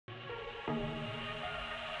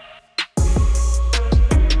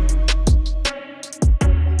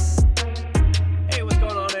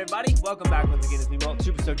Welcome back once again. It's me, MOLT.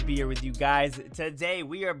 Super stoked to be here with you guys. Today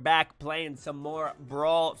we are back playing some more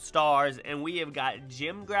Brawl Stars, and we have got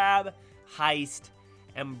Gym Grab, Heist,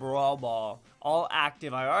 and Brawl Ball all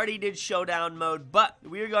active. I already did Showdown mode, but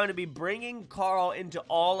we are going to be bringing Carl into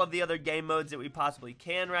all of the other game modes that we possibly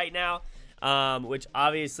can right now, which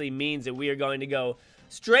obviously means that we are going to go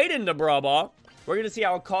straight into Brawl Ball. We're going to see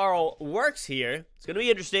how Carl works here. It's going to be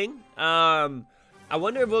interesting. I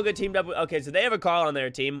wonder if we'll get teamed up with... Okay, so they have a Carl on their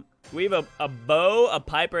team. We have a Bo, a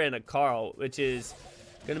Piper, and a Carl, which is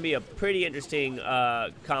going to be a pretty interesting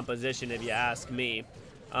composition if you ask me.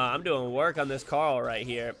 I'm doing work on this Carl right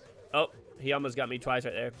here. Oh, he almost got me twice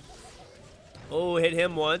right there. Oh, hit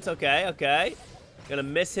him once. Okay, okay. Gonna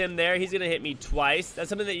miss him there. He's going to hit me twice. That's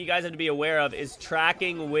something that you guys have to be aware of, is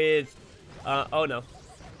tracking with... oh, no.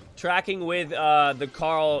 Tracking with the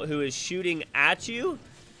Carl who is shooting at you,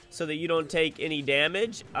 so that you don't take any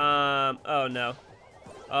damage. Oh, no.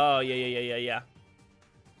 Oh, yeah.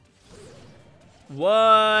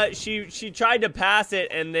 What? She tried to pass it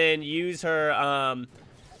and then use her, oh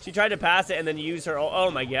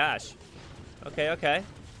my gosh. Okay.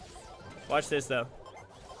 Watch this, though.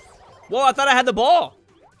 Whoa, I thought I had the ball.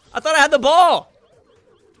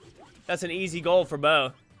 That's an easy goal for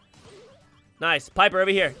Bo. Nice. Piper,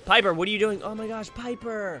 over here. Piper, what are you doing? Oh my gosh,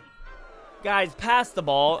 Piper. Guys, pass the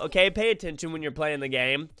ball, okay? Pay attention when you're playing the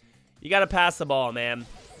game. You gotta pass the ball, man.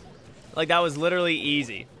 Like, that was literally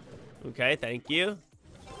easy. Okay, thank you.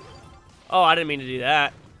 Oh, I didn't mean to do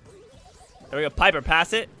that. There we go. Piper,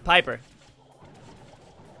 pass it. Piper.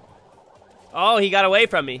 Oh, he got away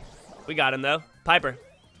from me. We got him, though. Piper.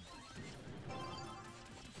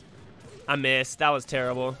 I missed. That was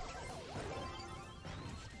terrible.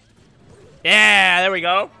 Yeah, there we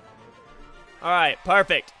go. All right,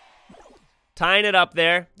 perfect. Tying it up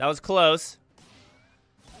there. That was close.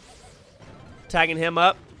 Tagging him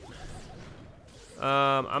up.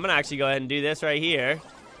 I'm going to actually go ahead and do this right here.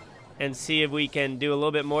 And see if we can do a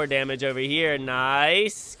little bit more damage over here.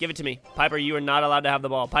 Nice. Give it to me. Piper, you are not allowed to have the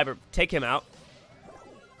ball. Piper, take him out.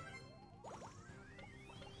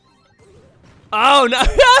 Oh, no.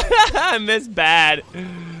 I missed bad.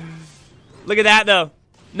 Look at that, though.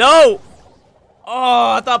 No.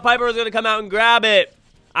 Oh, I thought Piper was going to come out and grab it.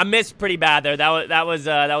 I missed pretty bad there. That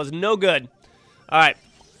was no good. All right.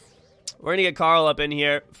 We're going to get Carl up in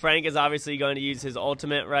here. Frank is obviously going to use his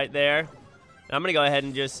ultimate right there. I'm going to go ahead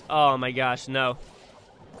and just... Oh, my gosh, no.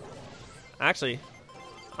 Actually,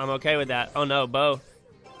 I'm okay with that. Oh, no, Bo.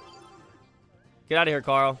 Get out of here,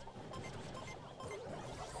 Carl.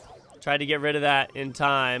 Tried to get rid of that in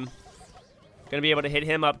time. Going to be able to hit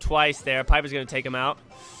him up twice there. Piper's going to take him out.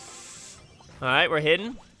 All right, we're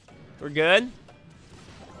hidden. We're good.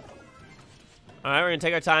 All right, we're going to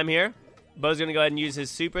take our time here. Bo's going to go ahead and use his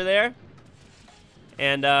super there.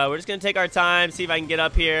 And we're just going to take our time, see if I can get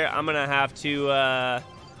up here. I'm going to have to...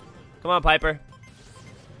 Come on, Piper.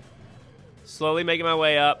 Slowly making my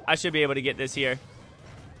way up. I should be able to get this here.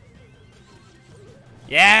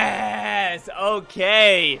 Yes!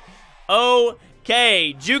 Okay.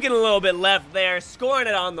 Okay. Juking a little bit left there. Scoring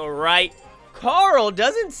it on the right. Carl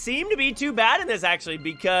doesn't seem to be too bad in this, actually,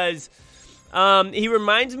 because he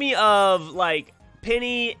reminds me of, like,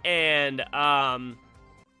 Penny and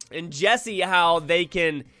Jesse, how they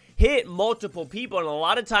can hit multiple people, and a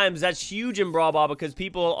lot of times that's huge in Brawl Ball because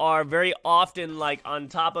people are very often like on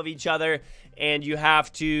top of each other, and you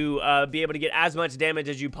have to be able to get as much damage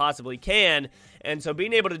as you possibly can. And so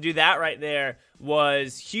being able to do that right there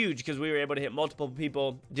was huge because we were able to hit multiple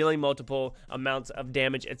people, dealing multiple amounts of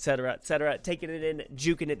damage, etc., etc., taking it in,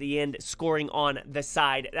 juking at the end, scoring on the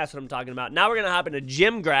side. That's what I'm talking about. Now we're gonna hop into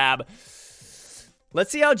Gym Grab. Let's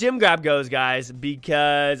see how Gym Grab goes, guys,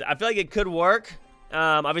 because I feel like it could work.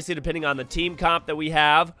 Obviously, depending on the team comp that we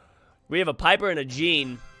have. We have a Piper and a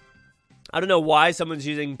Jean. I don't know why someone's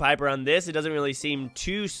using Piper on this. It doesn't really seem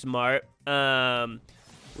too smart.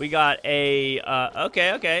 We got a...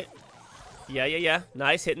 okay. Yeah.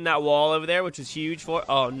 Nice, hitting that wall over there, which was huge for...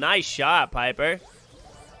 Oh, nice shot, Piper.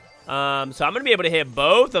 So I'm going to be able to hit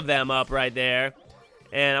both of them up right there.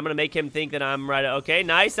 And I'm going to make him think that I'm right. Okay,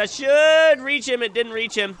 nice. That should reach him. It didn't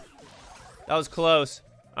reach him. That was close.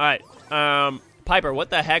 All right. Piper, what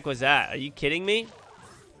the heck was that? Are you kidding me?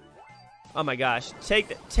 Oh, my gosh.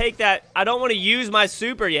 Take that. I don't want to use my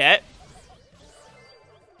super yet.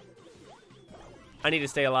 I need to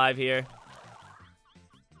stay alive here.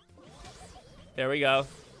 There we go.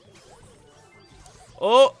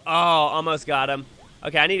 Oh, almost got him.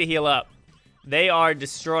 Okay, I need to heal up. They are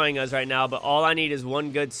destroying us right now, but all I need is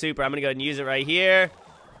one good super. I'm going to go ahead and use it right here.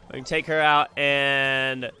 I can take her out,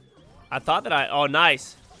 and I thought that oh,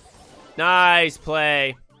 nice. Nice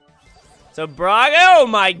play. So, Brock, oh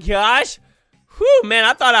my gosh. Whew, man,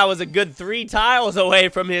 I thought I was a good 3 tiles away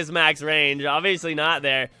from his max range. Obviously not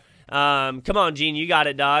there. Come on, Gene, you got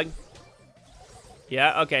it, dog.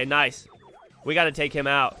 Yeah, okay, nice. We got to take him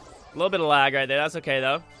out. A little bit of lag right there. That's okay,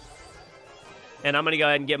 though. And I'm going to go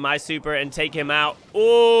ahead and get my super and take him out.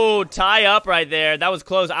 Oh, tie up right there. That was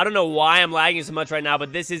close. I don't know why I'm lagging so much right now,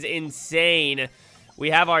 but this is insane. We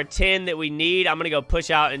have our 10 that we need. I'm going to go push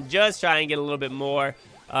out and just try and get a little bit more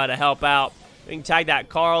to help out. We can tag that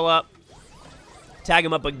Carl up. Tag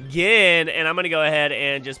him up again. And I'm going to go ahead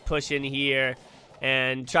and just push in here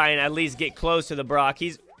and try and at least get close to the Brock.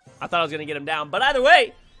 I thought I was going to get him down. But either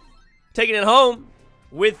way, taking it home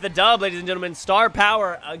with the dub, ladies and gentlemen. Star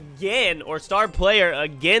power again, or star player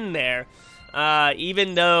again there.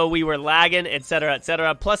 Even though we were lagging, etc.,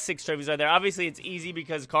 etc. Plus 6 trophies right there. Obviously, it's easy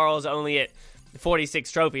because Carl's only at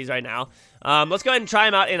 46 trophies right now. Let's go ahead and try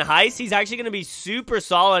him out in Heist. He's actually going to be super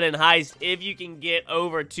solid in Heist if you can get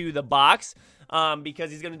over to the box.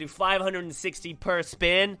 Because he's going to do 560 per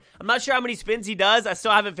spin. I'm not sure how many spins he does. I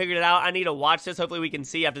still haven't figured it out. I need to watch this. Hopefully we can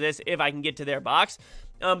see after this if I can get to their box.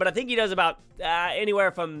 But I think he does about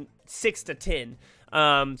anywhere from 6 to 10.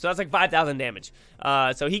 So that's like 5,000 damage.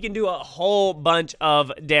 So he can do a whole bunch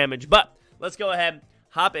of damage. But let's go ahead,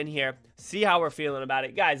 hop in here, see how we're feeling about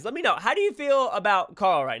it. Guys, let me know. How do you feel about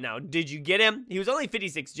Carl right now? Did you get him? He was only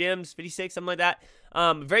 56 gems, 56, something like that.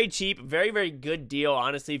 Very cheap, very, very good deal,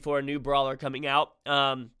 honestly, for a new brawler coming out.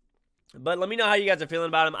 But let me know how you guys are feeling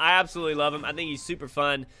about him. I absolutely love him. I think he's super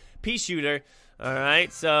fun. Pea shooter. All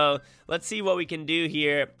right, so let's see what we can do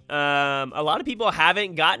here. A lot of people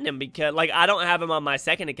haven't gotten him because, like, I don't have him on my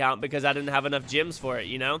second account because I didn't have enough gems for it,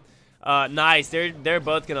 you know? Nice. They're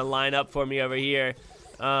both going to line up for me over here.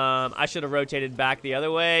 I should have rotated back the other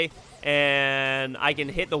way. And I can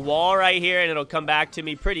hit the wall right here, and it'll come back to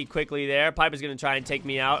me pretty quickly there. Piper's going to try and take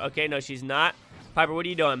me out. Okay, no, she's not. Piper, what are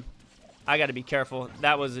you doing? I got to be careful.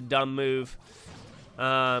 That was a dumb move.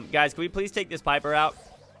 Guys, can we please take this Piper out?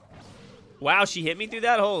 Wow, she hit me through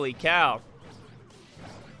that? Holy cow.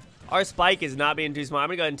 Our spike is not being too smart. I'm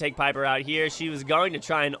going to go ahead and take Piper out here. She was going to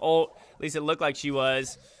try and ult. At least it looked like she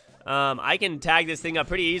was. I can tag this thing up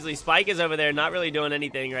pretty easily. Spike is over there, not really doing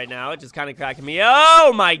anything right now. It just kind of cracking me.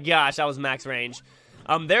 Oh my gosh, that was max range.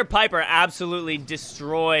 Their Piper absolutely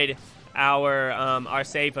destroyed our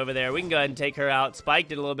safe over there. We can go ahead and take her out. Spike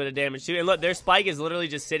did a little bit of damage too. And look, their Spike is literally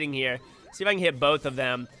just sitting here. See if I can hit both of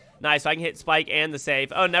them. Nice, so I can hit Spike and the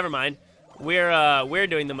safe. Oh, never mind. We're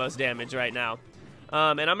doing the most damage right now.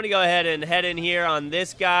 And I'm going to go ahead and head in here on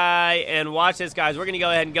this guy. And watch this, guys. We're going to go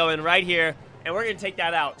ahead and go in right here. And we're going to take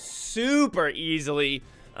that out super easily.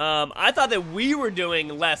 I thought that we were doing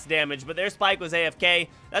less damage, but their Spike was AFK.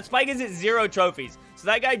 That Spike is at 0 trophies. So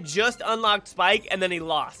that guy just unlocked Spike, and then he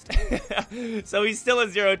lost. So he's still at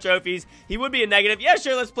 0 trophies. He would be a negative. Yeah,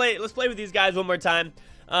 sure, let's play with these guys one more time.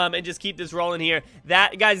 And just keep this rolling here.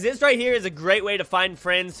 Guys, this right here is a great way to find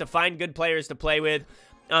friends, to find good players to play with.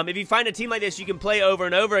 If you find a team like this, you can play over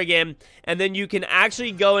and over again, and then you can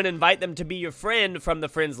actually go and invite them to be your friend from the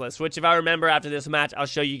friends list, which if I remember after this match, I'll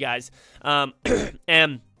show you guys.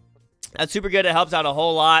 And that's super good. It helps out a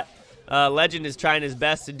whole lot. Legend is trying his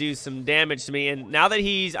best to do some damage to me, and now that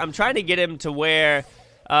I'm trying to get him to where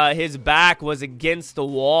his back was against the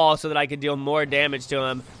wall so that I could deal more damage to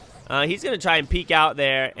him. He's going to try and peek out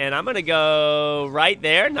there, and I'm going to go right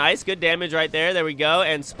there. Nice, good damage right there. There we go,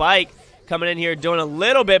 and Spike coming in here doing a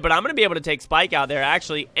little bit, but I'm going to be able to take Spike out there,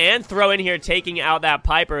 actually, and throw in here taking out that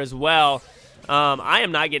Piper as well. I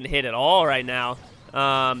am not getting hit at all right now.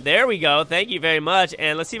 There we go. Thank you very much,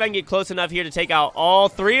 and let's see if I can get close enough here to take out all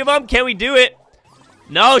 3 of them. Can we do it?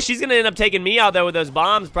 No, she's going to end up taking me out there with those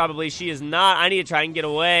bombs, probably. She is not. I need to try and get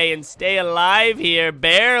away and stay alive here.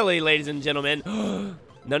 Barely, ladies and gentlemen.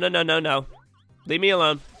 No, no, no, no, no. Leave me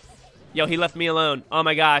alone. Yo, he left me alone. Oh,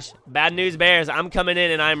 my gosh. Bad news bears. I'm coming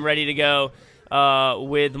in, and I'm ready to go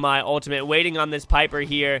with my ultimate. Waiting on this Piper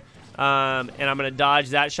here. And I'm going to dodge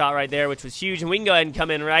that shot right there, which was huge. And we can go ahead and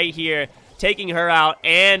come in right here, taking her out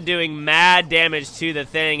and doing mad damage to the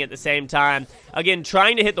thing at the same time. Again,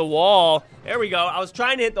 trying to hit the wall. There we go. I was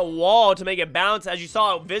trying to hit the wall to make it bounce. As you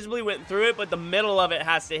saw, it visibly went through it, but the middle of it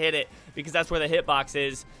has to hit it because that's where the hitbox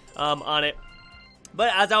is on it.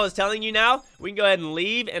 But as I was telling you now, we can go ahead and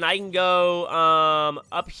leave, and I can go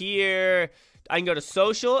up here. I can go to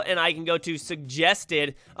social, and I can go to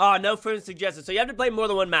suggested. Oh, no friends suggested. So you have to play more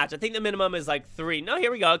than one match. I think the minimum is like 3. No, here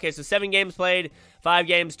we go. Okay, so 7 games played, 5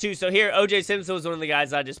 games, 2. So here, OJ Simpson was one of the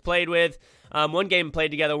guys I just played with. one game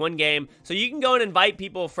played together, one game. So you can go and invite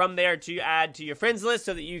people from there to add to your friends list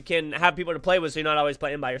so that you can have people to play with so you're not always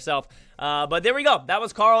playing by yourself. But there we go. That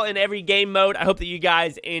was Carl in every game mode. I hope that you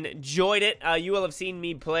guys enjoyed it. You will have seen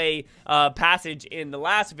me play Passage in the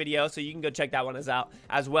last video, so you can go check that one out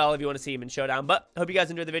as well if you want to see him in Showdown. But I hope you guys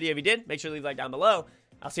enjoyed the video. If you did, make sure to leave a like down below.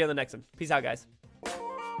 I'll see you on the next one. Peace out, guys.